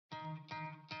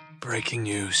Breaking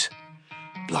news.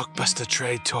 Blockbuster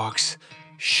trade talks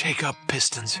shake up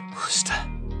Pistons roster.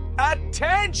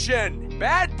 Attention,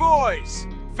 bad boys,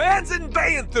 fans and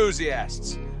Bay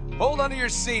enthusiasts. Hold on to your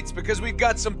seats because we've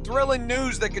got some thrilling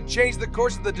news that could change the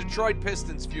course of the Detroit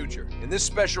Pistons' future. In this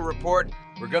special report,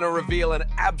 we're going to reveal an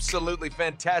absolutely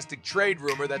fantastic trade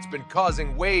rumor that's been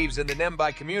causing waves in the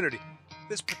Nembi community.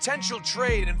 This potential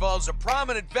trade involves a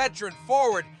prominent veteran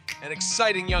forward and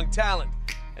exciting young talent.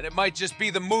 And it might just be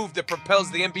the move that propels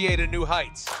the NBA to new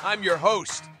heights. I'm your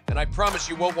host, and I promise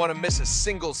you won't want to miss a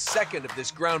single second of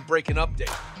this groundbreaking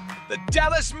update. The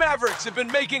Dallas Mavericks have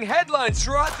been making headlines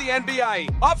throughout the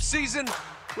NBA offseason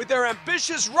with their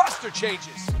ambitious roster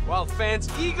changes. While fans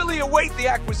eagerly await the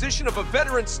acquisition of a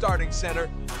veteran starting center,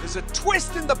 there's a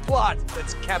twist in the plot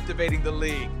that's captivating the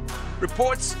league.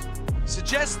 Reports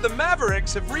suggest the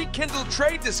Mavericks have rekindled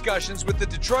trade discussions with the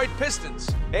Detroit Pistons,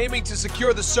 aiming to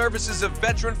secure the services of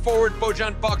veteran forward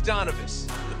Bojan Bogdanovic.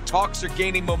 The talks are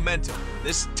gaining momentum.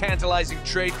 This tantalizing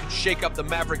trade could shake up the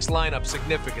Mavericks lineup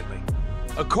significantly.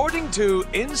 According to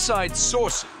inside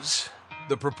sources,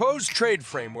 the proposed trade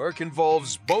framework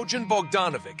involves Bojan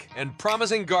Bogdanovic and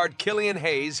promising guard Killian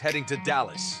Hayes heading to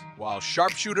Dallas, while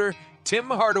sharpshooter Tim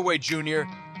Hardaway Jr.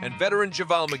 and veteran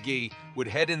JaVale McGee would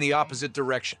head in the opposite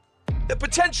direction. The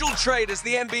potential trade has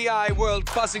the NBA world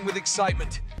buzzing with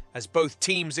excitement as both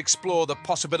teams explore the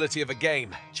possibility of a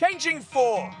game. Changing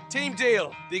 4, team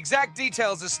deal. The exact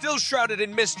details are still shrouded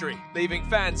in mystery, leaving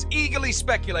fans eagerly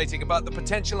speculating about the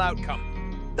potential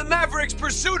outcome. The Mavericks'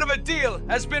 pursuit of a deal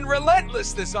has been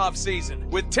relentless this offseason,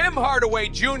 with Tim Hardaway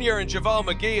Jr. and JaVale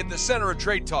McGee at the center of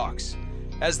trade talks.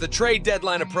 As the trade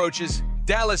deadline approaches,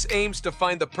 Dallas aims to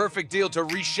find the perfect deal to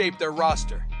reshape their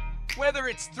roster. Whether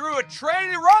it's through a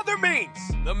trade or other means,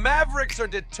 the Mavericks are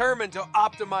determined to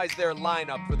optimize their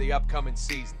lineup for the upcoming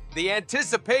season. The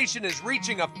anticipation is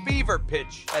reaching a fever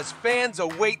pitch as fans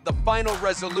await the final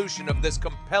resolution of this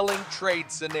compelling trade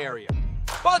scenario.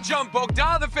 Bojan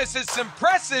Bogdanovic's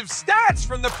impressive stats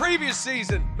from the previous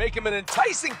season make him an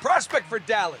enticing prospect for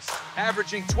Dallas,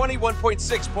 averaging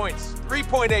 21.6 points,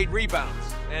 3.8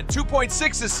 rebounds, and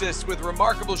 2.6 assists with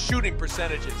remarkable shooting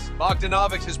percentages.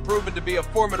 Bogdanovic has proven to be a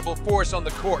formidable force on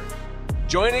the court.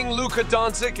 Joining Luka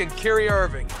Doncic and Kyrie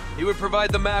Irving, he would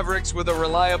provide the Mavericks with a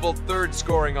reliable third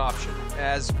scoring option.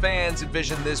 As fans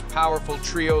envision this powerful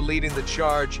trio leading the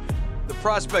charge, the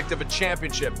prospect of a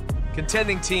championship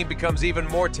contending team becomes even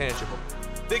more tangible.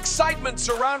 The excitement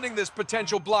surrounding this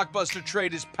potential blockbuster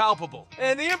trade is palpable,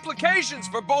 and the implications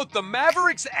for both the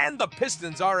Mavericks and the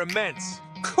Pistons are immense.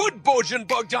 Could Bojan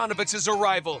Bogdanovic's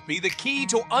arrival be the key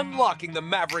to unlocking the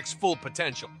Mavericks' full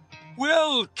potential?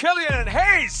 Will Killian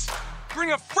Hayes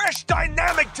bring a fresh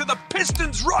dynamic to the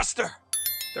Pistons roster?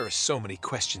 There are so many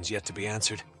questions yet to be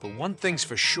answered, but one thing's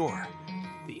for sure.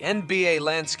 The NBA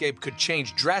landscape could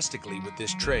change drastically with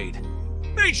this trade.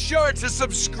 Be sure to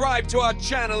subscribe to our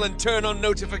channel and turn on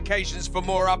notifications for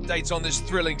more updates on this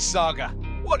thrilling saga.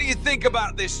 What do you think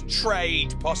about this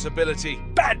trade possibility?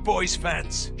 Bad Boys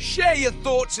fans, share your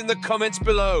thoughts in the comments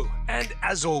below. And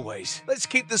as always, let's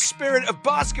keep the spirit of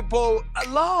basketball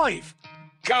alive.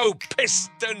 Go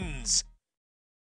Pistons!